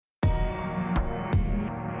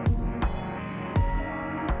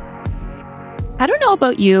I don't know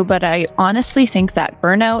about you, but I honestly think that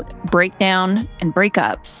burnout, breakdown, and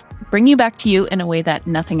breakups bring you back to you in a way that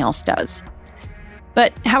nothing else does.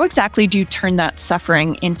 But how exactly do you turn that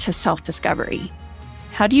suffering into self-discovery?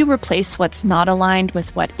 How do you replace what's not aligned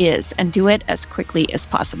with what is and do it as quickly as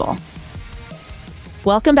possible?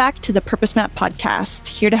 Welcome back to the Purpose Map podcast,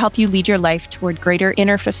 here to help you lead your life toward greater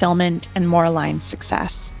inner fulfillment and more aligned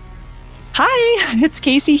success. Hi, it's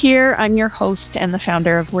Casey here. I'm your host and the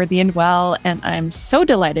founder of Worthy and Well, and I'm so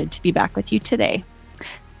delighted to be back with you today.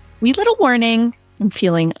 Wee little warning, I'm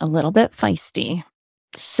feeling a little bit feisty,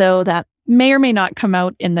 so that may or may not come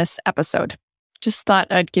out in this episode. Just thought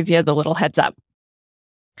I'd give you the little heads up.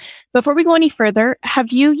 Before we go any further,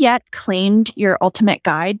 have you yet claimed your ultimate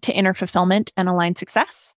guide to inner fulfillment and aligned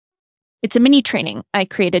success? It's a mini training I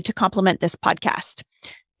created to complement this podcast.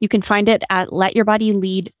 You can find it at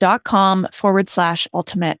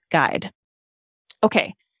letyourbodylead.com/ultimate guide.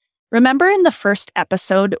 Okay. Remember in the first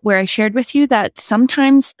episode where I shared with you that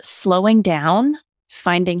sometimes slowing down,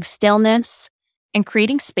 finding stillness, and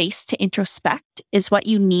creating space to introspect is what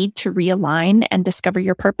you need to realign and discover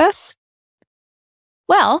your purpose?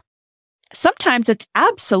 Well, sometimes it's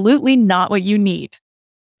absolutely not what you need.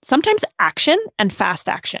 Sometimes action and fast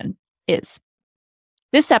action is.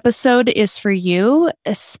 This episode is for you,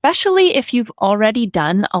 especially if you've already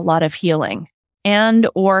done a lot of healing and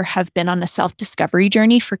or have been on a self-discovery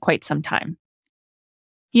journey for quite some time.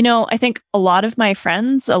 You know, I think a lot of my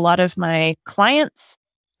friends, a lot of my clients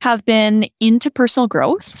have been into personal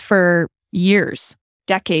growth for years,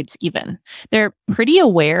 decades even. They're pretty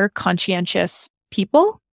aware, conscientious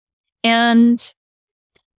people. And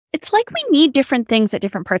it's like we need different things at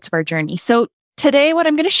different parts of our journey. So today, what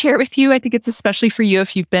I'm going to share with you, I think it's especially for you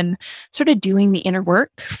if you've been sort of doing the inner work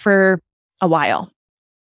for a while.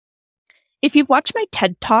 If you've watched my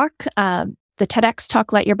TED Talk, the TEDx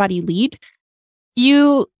talk, Let Your Body Lead,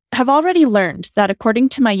 you have already learned that according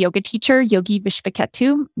to my yoga teacher, Yogi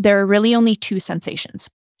Vishvaketu, there are really only two sensations,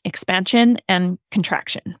 expansion and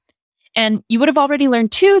contraction. And you would have already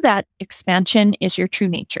learned too that expansion is your true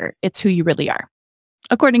nature. It's who you really are,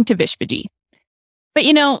 according to Vishvaji. But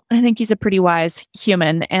you know, I think he's a pretty wise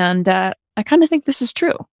human, and I kind of think this is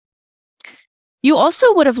true. You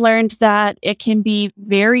also would have learned that it can be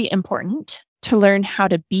very important to learn how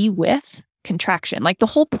to be with contraction. Like the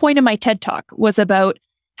whole point of my TED Talk was about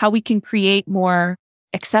how we can create more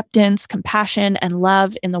acceptance, compassion, and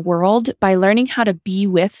love in the world by learning how to be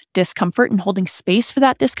with discomfort and holding space for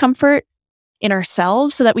that discomfort in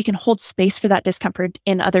ourselves so that we can hold space for that discomfort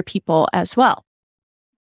in other people as well.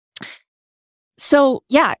 So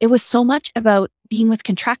yeah, it was so much about being with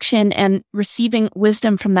contraction and receiving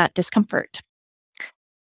wisdom from that discomfort.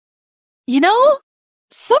 You know,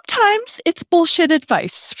 sometimes it's bullshit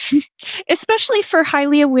advice, especially for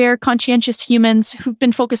highly aware, conscientious humans who've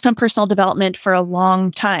been focused on personal development for a long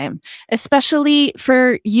time, especially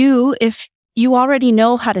for you if you already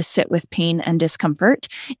know how to sit with pain and discomfort.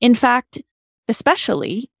 In fact,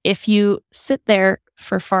 especially if you sit there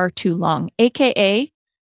for far too long, aka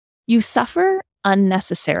you suffer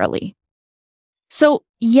unnecessarily. So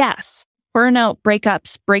yes, burnout,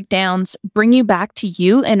 breakups, breakdowns bring you back to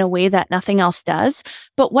you in a way that nothing else does.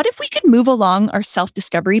 But what if we could move along our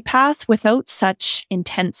self-discovery path without such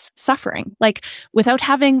intense suffering? Like without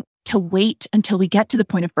having to wait until we get to the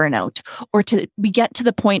point of burnout or we get to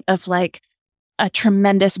the point of like a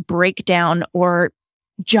tremendous breakdown or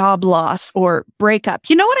job loss or breakup.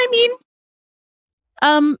 You know what I mean?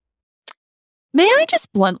 May I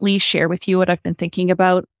just bluntly share with you what I've been thinking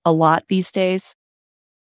about a lot these days?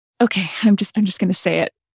 Okay, I'm just going to say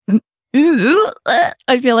it.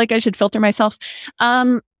 I feel like I should filter myself.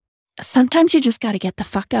 Sometimes you just got to get the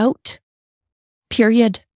fuck out.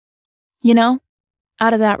 Period. You know,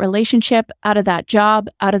 out of that relationship, out of that job,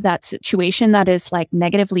 out of that situation that is like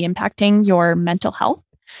negatively impacting your mental health.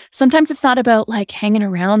 Sometimes it's not about like hanging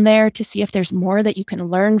around there to see if there's more that you can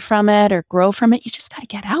learn from it or grow from it. You just got to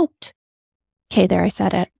get out. Okay, there, I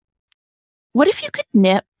said it. What if you could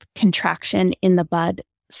nip contraction in the bud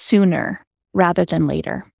sooner rather than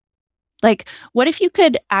later? Like, what if you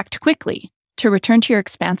could act quickly to return to your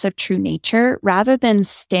expansive true nature rather than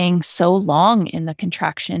staying so long in the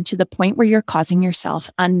contraction to the point where you're causing yourself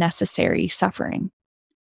unnecessary suffering?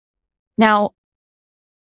 Now,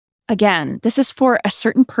 again, this is for a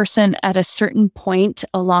certain person at a certain point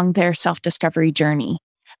along their self-discovery journey.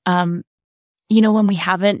 You know, when we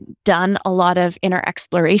haven't done a lot of inner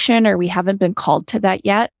exploration or we haven't been called to that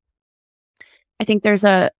yet, I think there's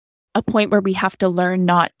a point where we have to learn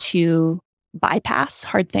not to bypass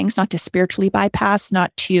hard things, not to spiritually bypass,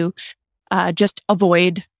 not to just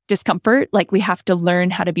avoid discomfort. Like we have to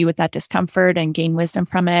learn how to be with that discomfort and gain wisdom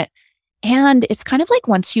from it. And it's kind of like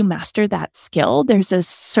once you master that skill, there's a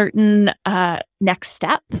certain next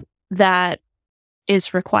step that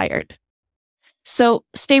is required. So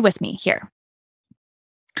stay with me here.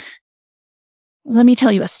 Let me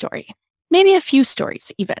tell you a story, maybe a few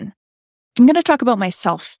stories even. I'm going to talk about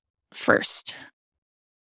myself first.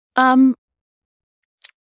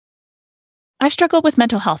 I've struggled with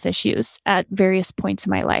mental health issues at various points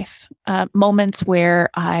in my life, moments where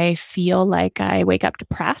I feel like I wake up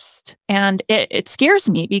depressed, and it scares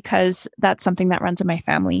me because that's something that runs in my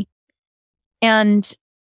family. And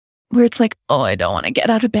where it's like, oh, I don't want to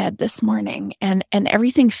get out of bed this morning, and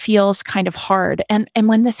everything feels kind of hard. And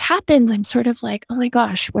when this happens, I'm sort of like, oh my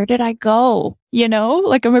gosh, where did I go?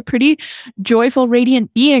 Like I'm a pretty joyful,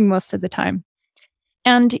 radiant being most of the time.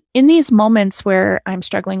 And in these moments where I'm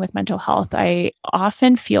struggling with mental health, I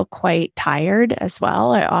often feel quite tired as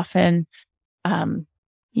well. I often,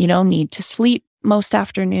 need to sleep most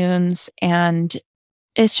afternoons, and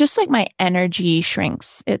it's just like my energy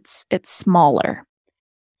shrinks. It's smaller.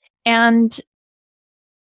 And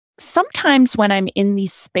sometimes when I'm in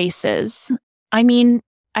these spaces, I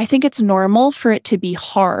think it's normal for it to be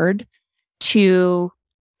hard to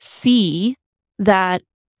see that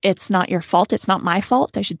it's not your fault. It's not my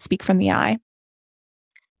fault. I should speak from the I.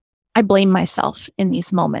 I blame myself in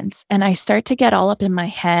these moments, and I start to get all up in my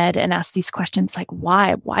head and ask these questions like,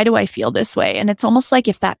 why? Why do I feel this way? And it's almost like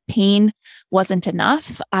if that pain wasn't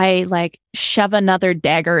enough, I like shove another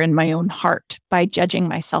dagger in my own heart by judging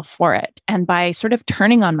myself for it and by sort of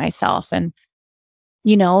turning on myself and,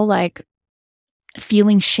 like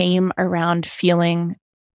feeling shame around feeling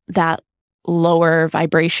that lower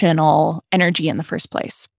vibrational energy in the first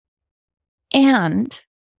place. And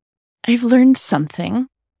I've learned something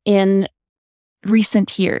in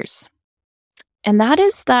recent years, and that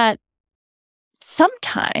is that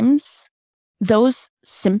sometimes those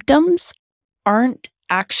symptoms aren't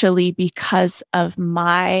actually because of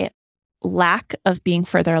my lack of being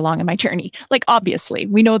further along in my journey. Like, obviously,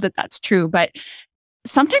 we know that that's true, but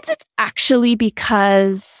sometimes it's actually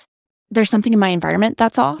because there's something in my environment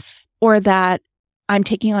that's off, or that I'm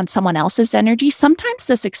taking on someone else's energy. Sometimes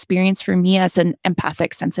this experience for me as an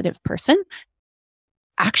empathic, sensitive person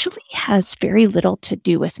actually has very little to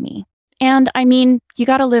do with me. And you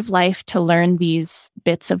got to live life to learn these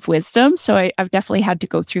bits of wisdom. So I've definitely had to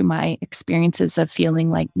go through my experiences of feeling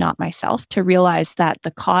like not myself to realize that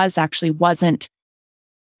the cause actually wasn't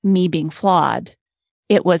me being flawed.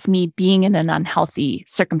 It was me being in an unhealthy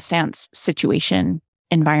circumstance, situation,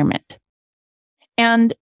 environment.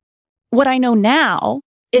 And what I know now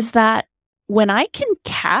is that when I can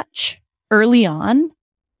catch early on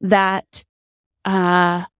that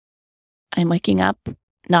I'm waking up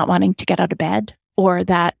not wanting to get out of bed, or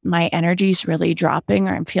that my energy is really dropping,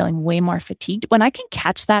 or I'm feeling way more fatigued, when I can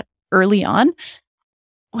catch that early on,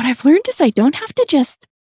 what I've learned is I don't have to just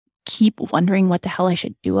keep wondering what the hell I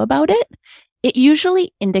should do about it. It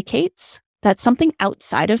usually indicates that something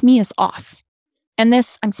outside of me is off. And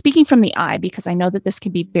this, I'm speaking from the I, because I know that this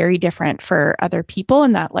can be very different for other people,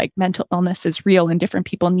 and that like mental illness is real and different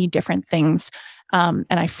people need different things. And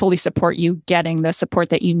I fully support you getting the support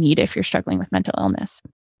that you need if you're struggling with mental illness.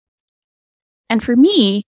 And for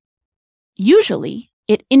me, usually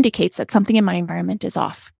it indicates that something in my environment is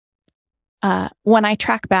off. When I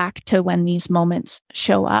track back to when these moments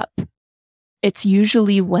show up, it's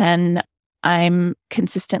usually when I'm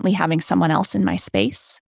consistently having someone else in my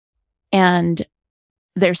space, and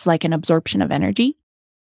there's like an absorption of energy,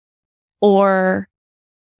 or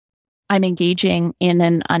I'm engaging in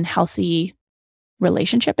an unhealthy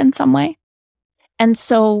relationship in some way. And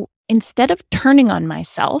so instead of turning on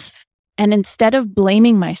myself, and instead of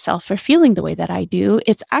blaming myself for feeling the way that I do,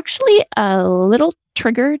 it's actually a little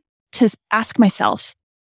trigger to ask myself,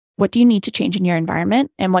 what do you need to change in your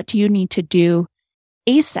environment? And what do you need to do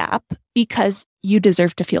ASAP? Because you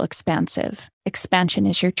deserve to feel expansive. Expansion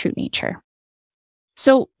is your true nature.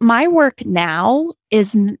 So my work now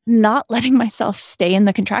is not letting myself stay in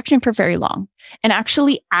the contraction for very long, and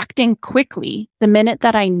actually acting quickly the minute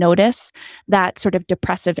that I notice that sort of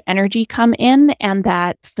depressive energy come in and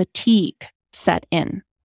that fatigue set in.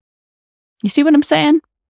 You see what I'm saying?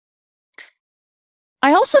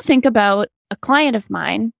 I also think about a client of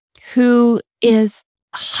mine who is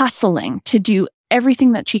hustling to do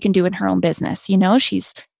everything that she can do in her own business.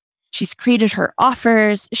 She's created her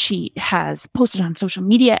offers. She has posted on social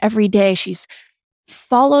media every day. She's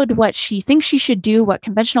followed what she thinks she should do, what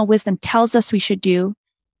conventional wisdom tells us we should do,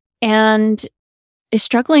 and is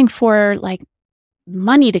struggling for like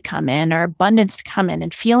money to come in or abundance to come in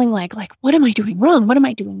and feeling like, what am I doing wrong? What am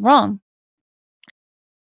I doing wrong?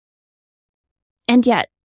 And yet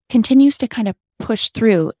continues to kind of push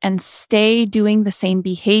through and stay doing the same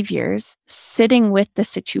behaviors, sitting with the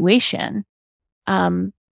situation,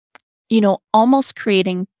 almost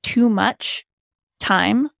creating too much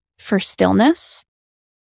time for stillness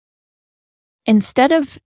instead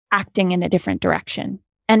of acting in a different direction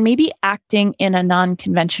and maybe acting in a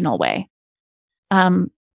non-conventional way.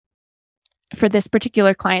 For this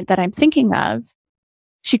particular client that I'm thinking of,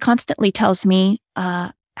 she constantly tells me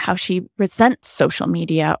how she resents social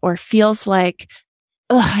media or feels like,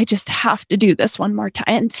 I just have to do this one more time.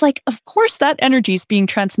 And it's like, of course, that energy is being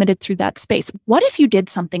transmitted through that space. What if you did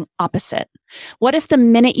something opposite? What if the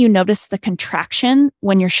minute you notice the contraction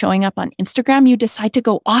when you're showing up on Instagram, you decide to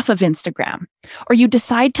go off of Instagram, or you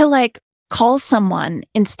decide to call someone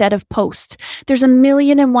instead of post? There's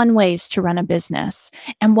 1,000,001 ways to run a business.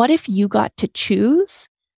 And what if you got to choose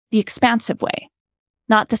the expansive way,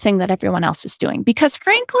 not the thing that everyone else is doing? Because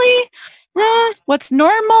frankly, what's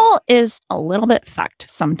normal is a little bit fucked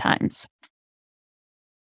sometimes.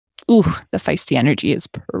 Ooh, the feisty energy is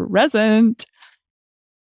present.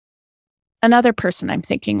 Another person I'm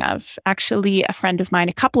thinking of, actually a friend of mine,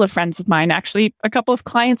 a couple of friends of mine, actually a couple of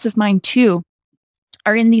clients of mine too,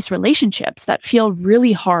 are in these relationships that feel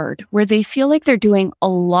really hard, where they feel like they're doing a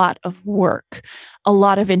lot of work, a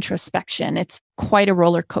lot of introspection. It's quite a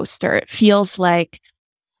roller coaster. It feels like,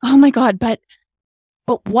 oh my God, but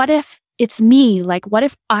what if it's me? What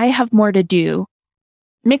if I have more to do,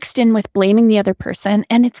 mixed in with blaming the other person?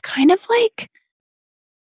 And it's kind of like,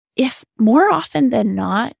 if more often than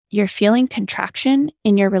not, you're feeling contraction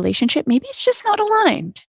in your relationship, maybe it's just not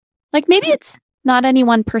aligned. Maybe it's not any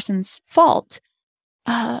one person's fault,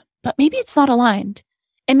 but maybe it's not aligned.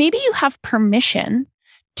 And maybe you have permission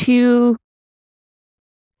to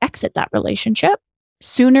exit that relationship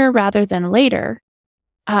sooner rather than later.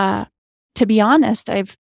 To be honest,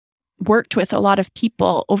 I've worked with a lot of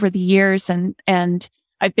people over the years, and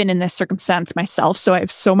I've been in this circumstance myself. So I have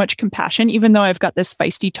so much compassion, even though I've got this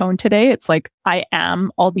feisty tone today. It's like, I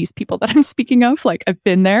am all these people that I'm speaking of. I've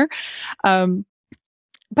been there.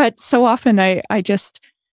 But so often I just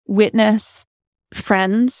witness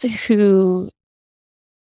friends who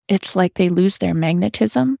it's like they lose their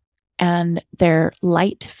magnetism and their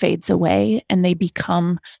light fades away and they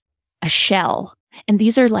become a shell. And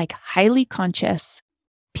these are highly conscious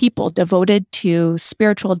people devoted to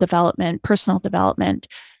spiritual development, personal development,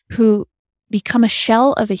 who become a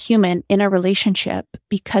shell of a human in a relationship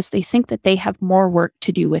because they think that they have more work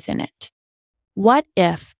to do within it. What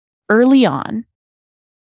if early on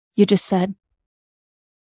you just said,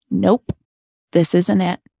 nope, this isn't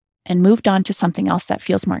it, and moved on to something else that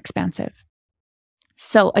feels more expansive?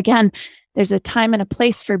 So again, there's a time and a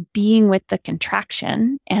place for being with the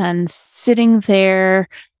contraction and sitting there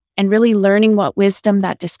and really learning what wisdom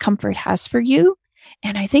that discomfort has for you.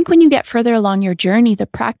 And I think when you get further along your journey, the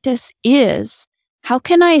practice is, how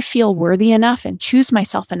can I feel worthy enough and choose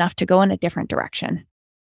myself enough to go in a different direction?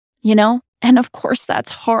 And of course,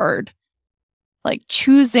 that's hard.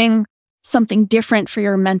 Choosing something different for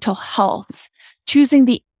your mental health, choosing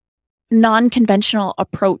the non-conventional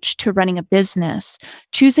approach to running a business,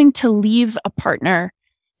 choosing to leave a partner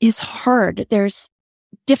is hard. There's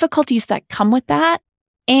difficulties that come with that.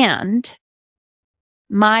 And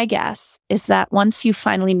my guess is that once you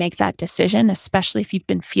finally make that decision, especially if you've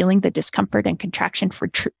been feeling the discomfort and contraction for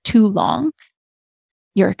too long,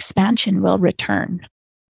 your expansion will return.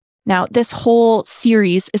 Now, this whole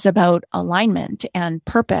series is about alignment and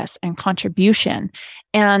purpose and contribution.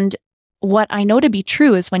 And what I know to be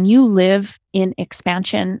true is when you live in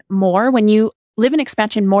expansion more,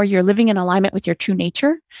 you're living in alignment with your true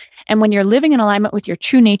nature. And when you're living in alignment with your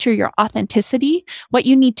true nature, your authenticity, what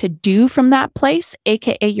you need to do from that place,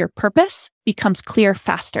 AKA your purpose, becomes clear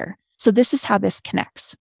faster. So this is how this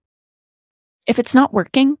connects. If it's not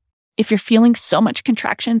working, if you're feeling so much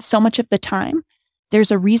contraction so much of the time,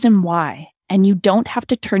 there's a reason why, and you don't have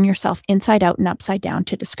to turn yourself inside out and upside down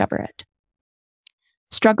to discover it.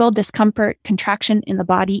 Struggle, discomfort, contraction in the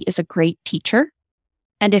body is a great teacher.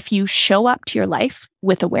 And if you show up to your life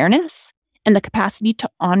with awareness and the capacity to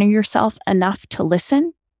honor yourself enough to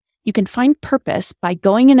listen, you can find purpose by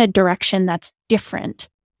going in a direction that's different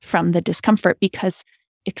from the discomfort, because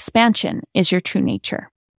expansion is your true nature.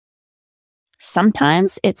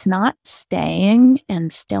 Sometimes it's not staying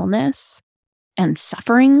and stillness and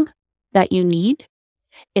suffering that you need.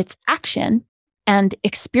 It's action and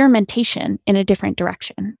experimentation in a different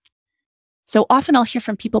direction. So often I'll hear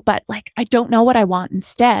from people, but like, I don't know what I want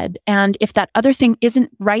instead. And if that other thing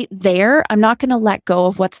isn't right there, I'm not going to let go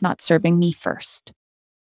of what's not serving me first.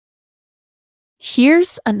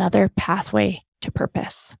 Here's another pathway to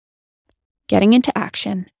purpose: getting into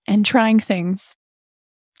action and trying things.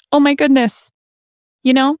 Oh my goodness.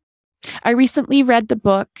 I recently read the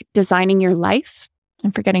book, Designing Your Life.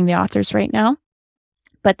 I'm forgetting the authors right now,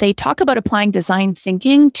 but they talk about applying design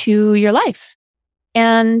thinking to your life.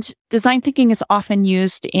 And design thinking is often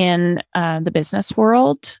used in the business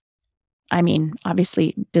world. I mean,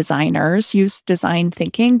 obviously designers use design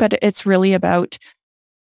thinking, but it's really about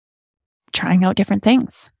trying out different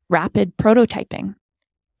things, rapid prototyping.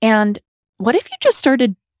 And what if you just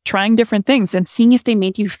started trying different things and seeing if they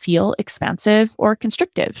made you feel expansive or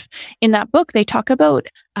constrictive? In that book, they talk about,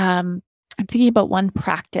 I'm thinking about one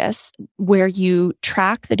practice where you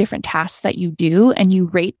track the different tasks that you do and you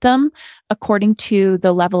rate them according to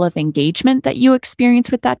the level of engagement that you experience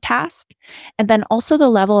with that task, and then also the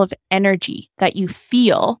level of energy that you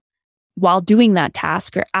feel while doing that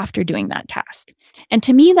task or after doing that task. And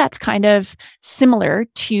to me, that's kind of similar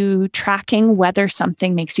to tracking whether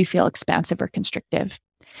something makes you feel expansive or constrictive.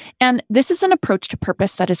 And this is an approach to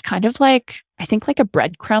purpose that is kind of like, I think, like a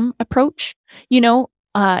breadcrumb approach.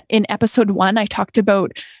 In episode 1, I talked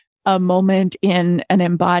about a moment in an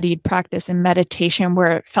embodied practice in meditation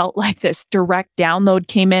where it felt like this direct download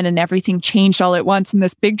came in and everything changed all at once in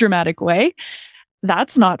this big dramatic way.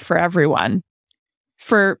 That's not for everyone.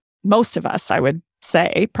 For most of us, I would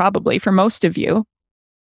say, probably for most of you,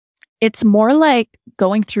 it's more like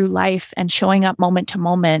going through life and showing up moment to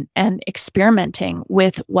moment and experimenting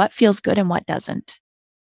with what feels good and what doesn't.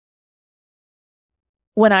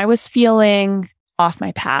 When I was feeling off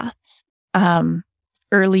my path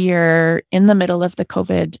earlier in the middle of the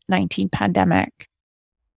COVID-19 pandemic,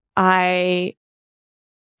 on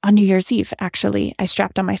New Year's Eve, actually, I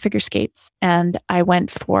strapped on my figure skates and I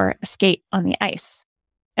went for a skate on the ice.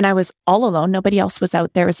 And I was all alone. Nobody else was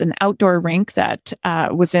out there. It was an outdoor rink that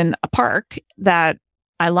was in a park that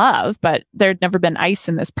I love, but there'd never been ice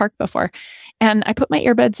in this park before. And I put my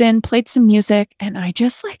earbuds in, played some music, and I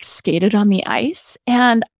just like skated on the ice.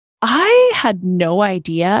 And I had no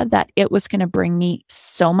idea that it was going to bring me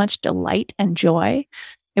so much delight and joy.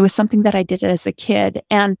 It was something that I did as a kid.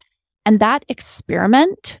 And that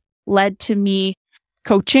experiment led to me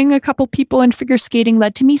coaching a couple people in figure skating,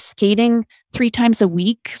 led to me skating 3 times a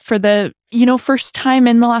week for the, first time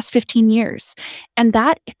in the last 15 years. And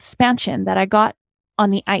that expansion that I got on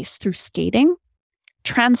the ice through skating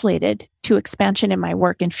translated to expansion in my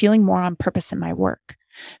work and feeling more on purpose in my work.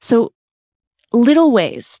 So little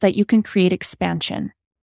ways that you can create expansion,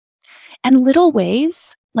 and little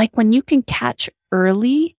ways like when you can catch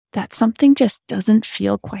early that something just doesn't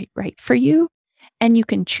feel quite right for you and you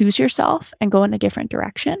can choose yourself and go in a different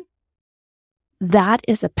direction. That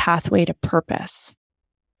is a pathway to purpose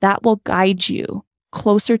that will guide you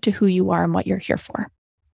closer to who you are and what you're here for.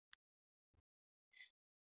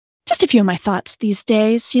 Just a few of my thoughts these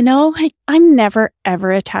days. I'm never,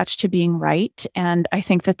 ever attached to being right. And I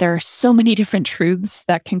think that there are so many different truths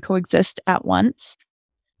that can coexist at once.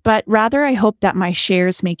 But rather, I hope that my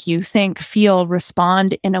shares make you think, feel,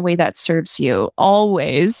 respond in a way that serves you.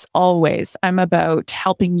 Always, always, I'm about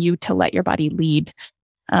helping you to let your body lead.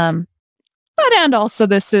 And also,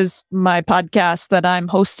 this is my podcast that I'm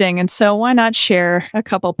hosting. And so why not share a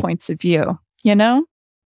couple points of view,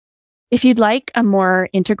 If you'd like a more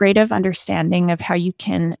integrative understanding of how you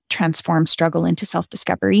can transform struggle into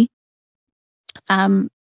self-discovery,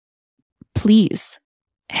 please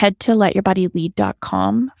head to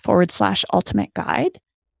letyourbodylead.com/ultimate guide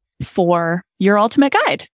for your ultimate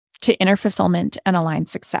guide to inner fulfillment and aligned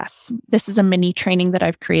success. This is a mini training that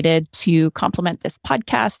I've created to complement this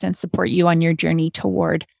podcast and support you on your journey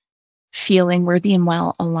toward feeling worthy and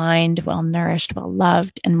well aligned, well nourished, well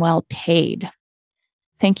loved, and well paid.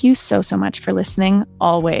 Thank you so, so much for listening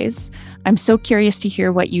always. I'm so curious to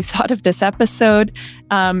hear what you thought of this episode.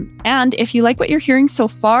 And if you like what you're hearing so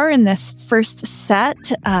far in this first set,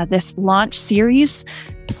 this launch series,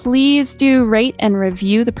 please do rate and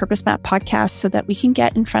review the Purpose Map podcast so that we can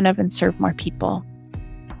get in front of and serve more people.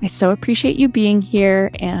 I so appreciate you being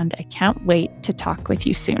here, and I can't wait to talk with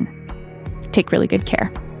you soon. Take really good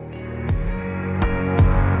care.